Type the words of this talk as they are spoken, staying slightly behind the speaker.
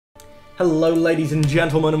Hello ladies and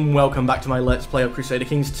gentlemen, and welcome back to my Let's Play of Crusader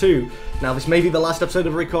Kings 2. Now this may be the last episode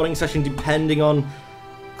of a recording session depending on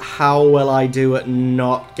how well I do at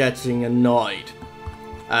not getting annoyed.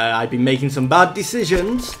 I've been making some bad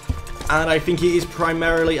decisions, and I think it is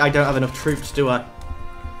primarily... I don't have enough troops, do I?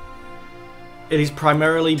 It is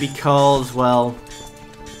primarily because, well...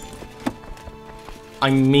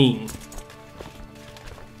 I'm mean.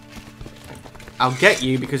 I'll get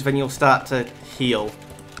you because then you'll start to heal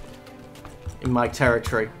in my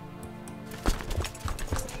territory.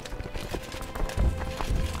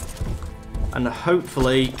 And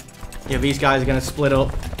hopefully, yeah, these guys are going to split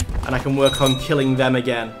up and I can work on killing them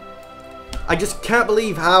again. I just can't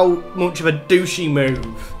believe how much of a douchey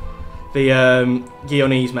move the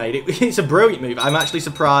Guionese made. It's a brilliant move. I'm actually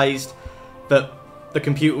surprised that the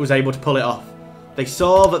computer was able to pull it off. They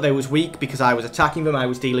saw that they was weak because I was attacking them. I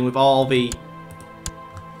was dealing with all the,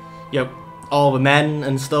 all the men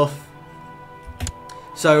and stuff.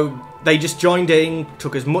 So they just joined in,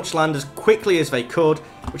 took as much land as quickly as they could,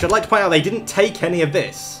 which I'd like to point out they didn't take any of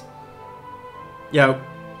this. They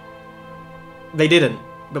didn't,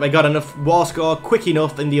 but they got enough war score quick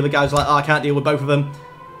enough, and the other guys were like, oh, I can't deal with both of them.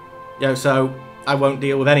 So I won't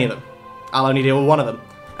deal with any of them. I'll only deal with one of them.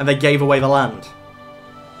 And they gave away the land.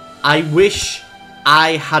 I wish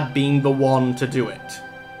I had been the one to do it.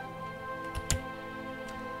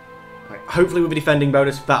 Right, hopefully with the defending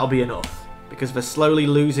bonus, that'll be enough. Because they're slowly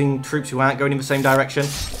losing troops who aren't going in the same direction.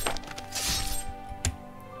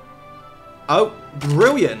 Oh,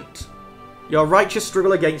 brilliant! Your righteous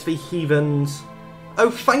struggle against the heathens.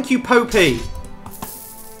 Oh, thank you, Popey!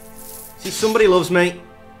 See, somebody loves me.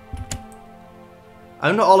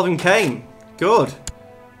 Oh, not all of them came. Good.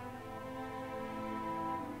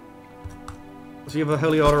 Has the other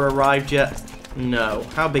Holy Order arrived yet? No.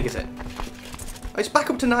 How big is it? Oh, it's back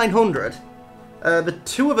up to 900. The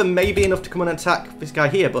two of them may be enough to come and attack this guy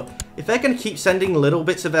here, but if they're going to keep sending little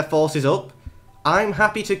bits of their forces up, I'm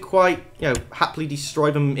happy to quite, happily destroy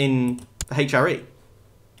them in the HRE.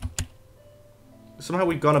 Somehow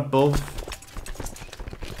we've gone above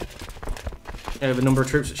the number of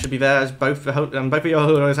troops that should be there, as both of your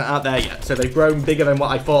Holy aren't there yet, so they've grown bigger than what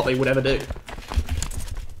I thought they would ever do.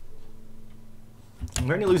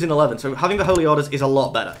 We're only losing 11, so having the Holy Orders is a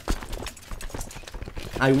lot better.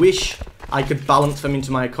 I wish I could balance them into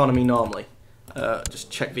my economy normally. Just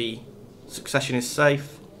check the succession is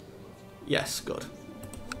safe. Yes, good.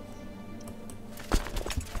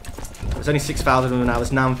 There's only 6,000 of them now.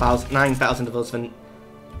 There's 9,000 of us. Then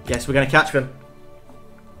yes, we're going to catch them.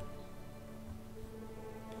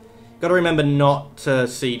 Got to remember not to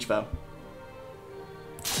siege though.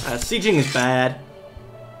 Sieging is bad.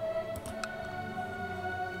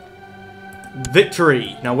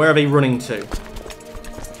 Victory. Now where are they running to?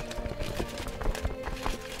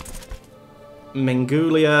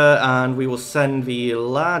 Mengulia, and we will send the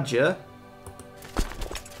larger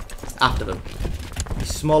after them. The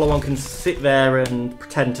smaller one can sit there and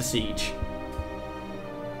pretend to siege.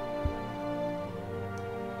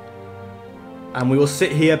 And we will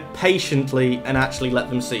sit here patiently and actually let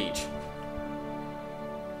them siege.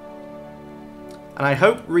 And I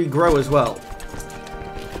hope regrow as well.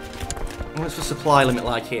 What's the supply limit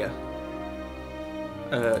like here?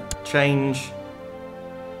 Change.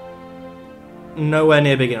 Nowhere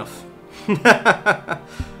near big enough.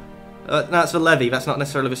 That's the levy, that's not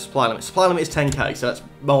necessarily the supply limit. Supply limit is 10k, so that's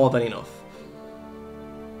more than enough.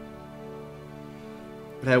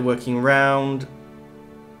 They're working round.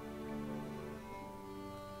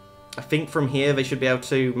 I think from here they should be able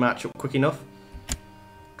to match up quick enough.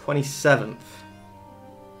 27th.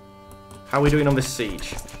 How are we doing on this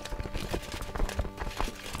siege?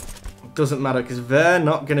 It doesn't matter, because they're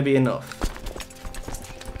not going to be enough.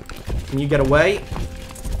 Can you get away?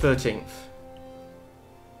 13th.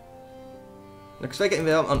 Because they're getting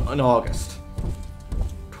there on August.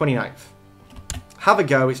 29th. Have a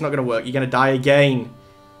go, it's not going to work. You're going to die again.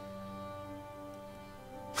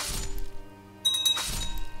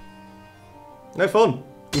 No fun.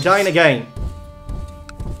 You're dying again.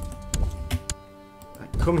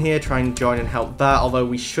 Come here, try and join and help that, although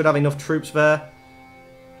we should have enough troops there.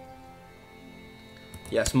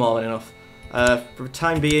 Yes, more than enough. For the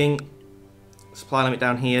time being... Supply limit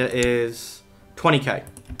down here is 20k.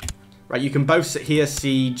 Right, you can both sit here,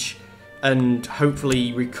 siege, and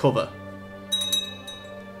hopefully recover.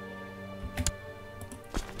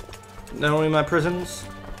 No one in my prisons?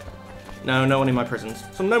 No, no one in my prisons.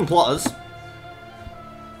 Some known plotters.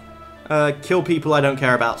 Kill people I don't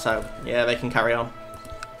care about, so yeah, they can carry on.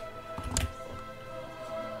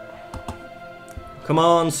 Come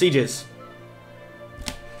on, sieges.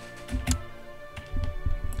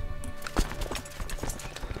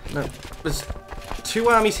 No, there's 2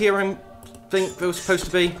 armies here, I think there was supposed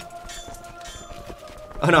to be.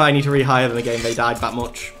 Oh no, I need to rehire them again, they died that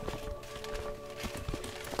much.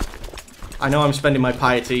 I know I'm spending my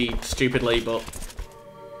piety stupidly, but...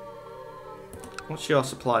 What's your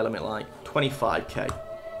supply limit like? 25k.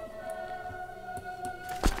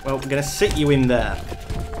 Well, we're going to sit you in there.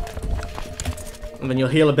 And then you'll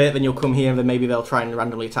heal a bit, then you'll come here, and then maybe they'll try and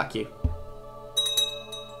randomly attack you.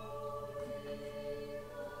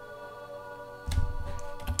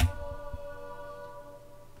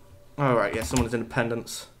 Alright, yeah, someone's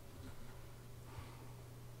independence.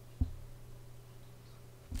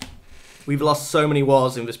 We've lost so many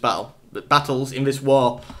wars in this battle. Battles in this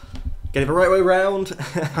war. Get it the right way round.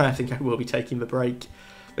 I think I will be taking the break.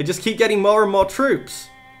 They just keep getting more and more troops.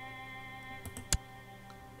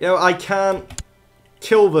 You know, I can't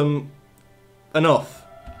kill them enough.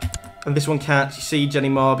 And this one can't siege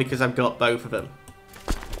anymore because I've got both of them.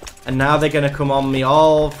 And now they're going to come on me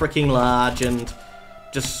all freaking large and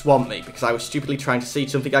just swamp me because I was stupidly trying to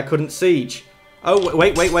siege something I couldn't siege. Oh,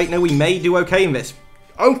 wait. No, we may do okay in this.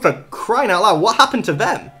 Oh, for crying out loud, what happened to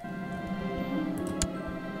them?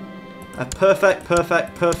 Perfect.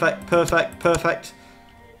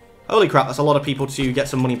 Holy crap, that's a lot of people to get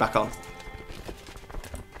some money back on.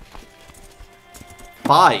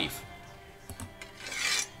 5.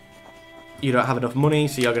 You don't have enough money,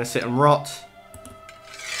 so you're going to sit and rot.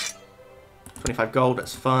 25 gold,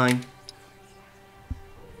 that's fine.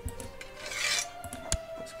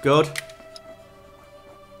 That's good.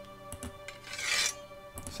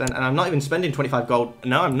 And I'm not even spending 25 gold.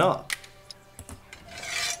 No, I'm not.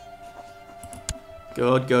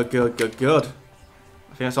 Good. I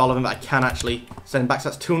think that's all of them that I can actually send back. So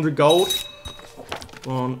that's 200 gold.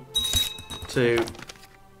 1, 2,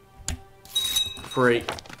 3.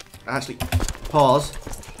 Actually, pause.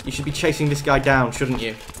 You should be chasing this guy down, shouldn't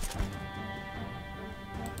you?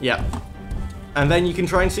 Yeah. And then you can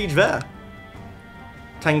try and siege there.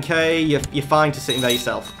 10k, you're fine to sit in there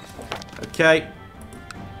yourself. Okay.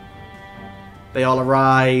 They all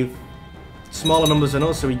arrive. Smaller numbers than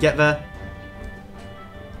us, so we get there.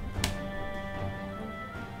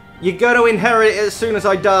 You're going to inherit it as soon as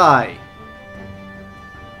I die.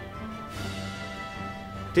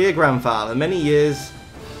 Dear grandfather, many years...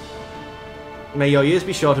 May your years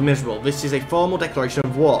be short and miserable. This is a formal declaration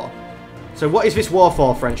of war. So what is this war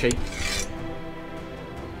for, Frenchie?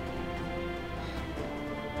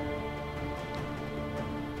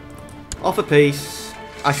 Offer peace.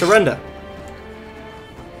 I surrender.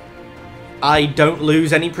 I don't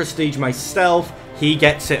lose any prestige myself. He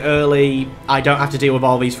gets it early. I don't have to deal with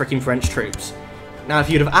all these freaking French troops. Now, if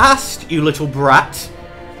you'd have asked, you little brat,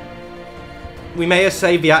 we may have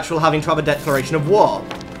saved the actual having to have a declaration of war.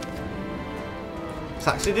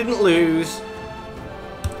 Saxony didn't lose.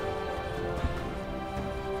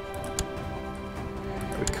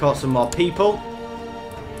 We caught some more people.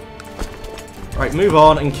 Right, move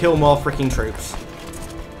on and kill more freaking troops.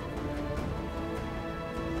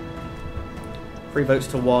 3 votes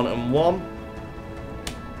to 1 and 1.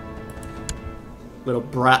 Little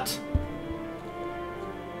brat.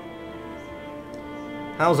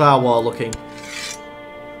 How's our war looking?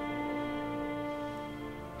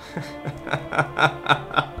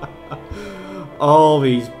 All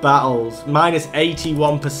these battles. Minus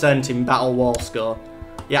 81% in battle war score.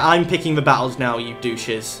 Yeah, I'm picking the battles now, you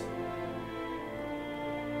douches.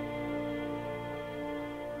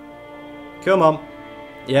 Come on.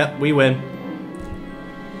 Yep, we win.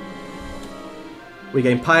 We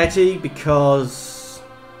gain piety because...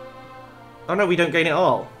 Oh no, we don't gain it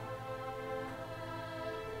all.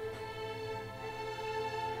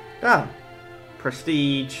 Ah.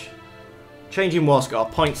 Prestige. Changing war score,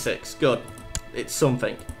 0.6. Good. It's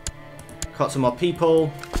something. Caught some more people.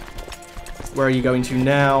 Where are you going to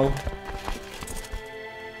now?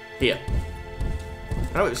 Here.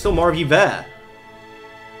 Oh, there's still more of you there.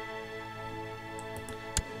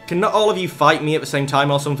 Can not all of you fight me at the same time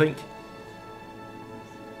or something?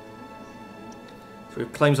 So we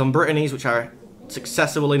have claims on Brittany's, which our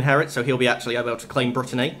successor will inherit, so he'll be actually able to claim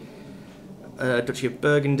Brittany. Duchy of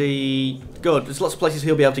Burgundy. Good, there's lots of places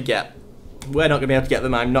he'll be able to get. We're not going to be able to get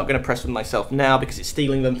them. I'm not going to press them myself now because it's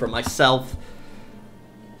stealing them from myself.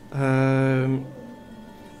 There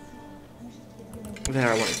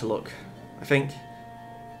I wanted to look, I think.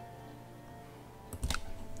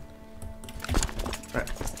 Right.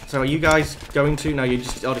 So are you guys going to? No, you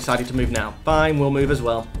just all decided to move now. Fine, we'll move as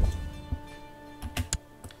well.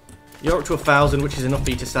 You're up to 1,000, which is enough for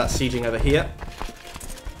you to start sieging over here.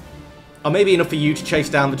 Or maybe enough for you to chase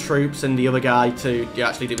down the troops and the other guy to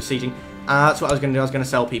actually do the sieging. That's what I was going to do. I was going to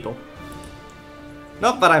sell people.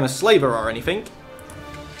 Not that I'm a slaver or anything.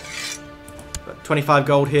 But 25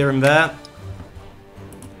 gold here and there.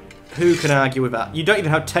 Who can argue with that? You don't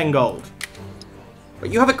even have 10 gold.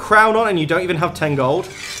 But you have a crown on and you don't even have 10 gold?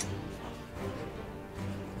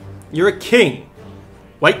 You're a king.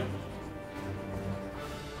 Wait.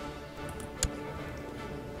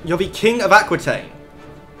 You're the king of Aquitaine.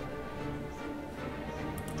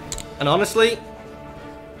 And honestly...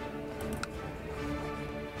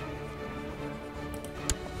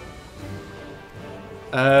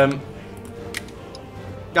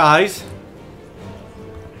 Guys...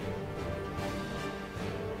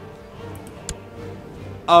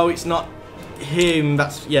 Oh, it's not him,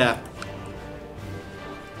 that's... yeah.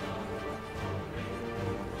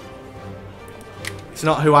 It's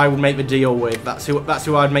not who I would make the deal with. That's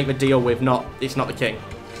who I'd make the deal with, not... It's not the king.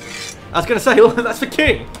 I was going to say, look, that's the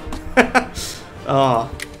king! Oh.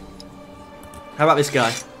 How about this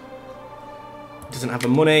guy? Doesn't have the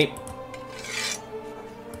money.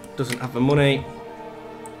 Doesn't have the money.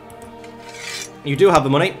 You do have the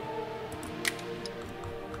money.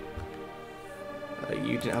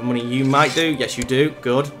 You didn't have money. You might do. Yes, you do.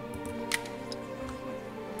 Good.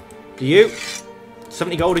 Do you?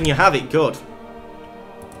 70 gold and you have it. Good.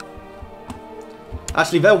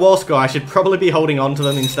 Actually, their war score, I should probably be holding on to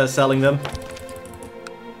them instead of selling them.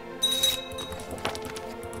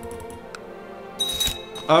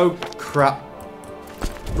 Oh, crap.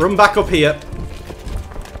 Run back up here.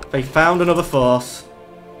 They found another force.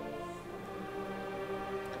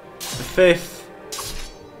 The 5th.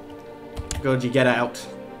 Good, you get out.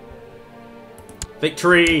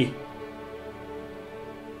 Victory!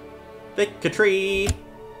 Victory!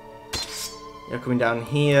 You're coming down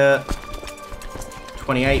here.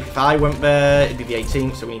 28th. If I went there, it'd be the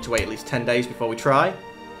 18th, so we need to wait at least 10 days before we try.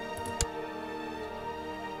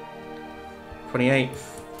 28th.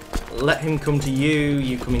 Let him come to you.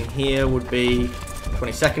 You come in here would be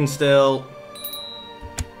 22nd still.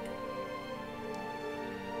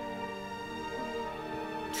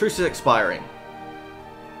 Truce is expiring.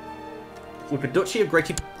 With the Duchy of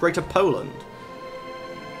Greater Poland.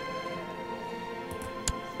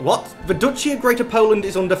 What? The Duchy of Greater Poland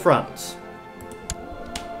is under France.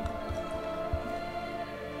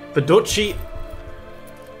 The Duchy...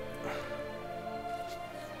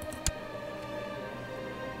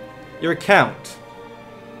 Your account.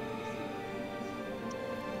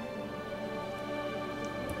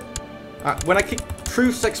 When I click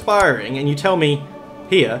Truce expiring and you tell me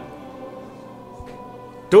here,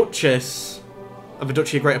 Duchess of the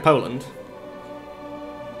Duchy of Greater Poland.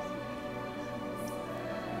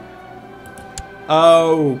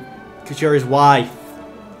 Oh, because you're his wife.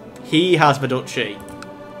 He has the duchy.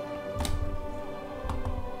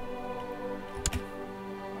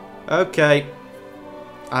 Okay.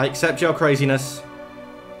 I accept your craziness.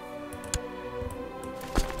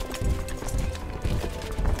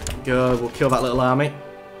 Good, we'll kill that little army.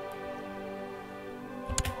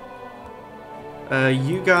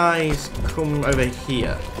 You guys come over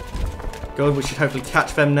here. Good, we should hopefully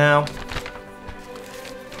catch them now.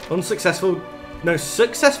 Unsuccessful... No,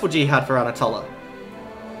 successful jihad for Anatolia.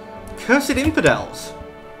 Cursed infidels.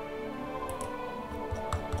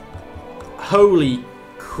 Holy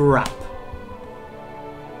crap.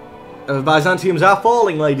 Byzantiums are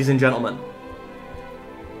falling, ladies and gentlemen.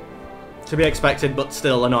 To be expected, but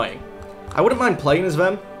still annoying. I wouldn't mind playing as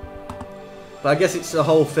them. But I guess it's the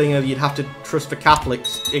whole thing of you'd have to trust the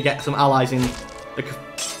Catholics to get some allies in.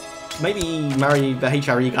 Maybe marry the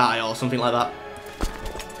HRE guy or something like that.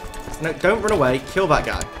 No, don't run away. Kill that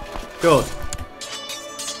guy. Good.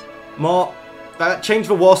 More. That changed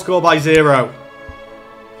the war score by 0.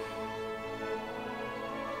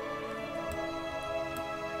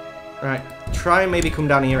 Right. Try and maybe come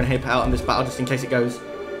down here and help out on this battle just in case it goes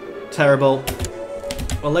terrible.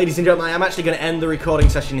 Well, ladies and gentlemen, I'm actually going to end the recording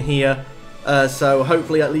session here. So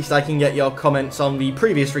hopefully at least I can get your comments on the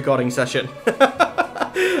previous recording session.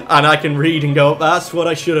 And I can read and go, that's what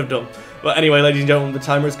I should have done. But anyway, ladies and gentlemen, the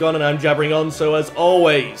timer is gone and I'm jabbering on. So as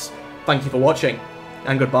always, thank you for watching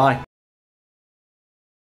and goodbye.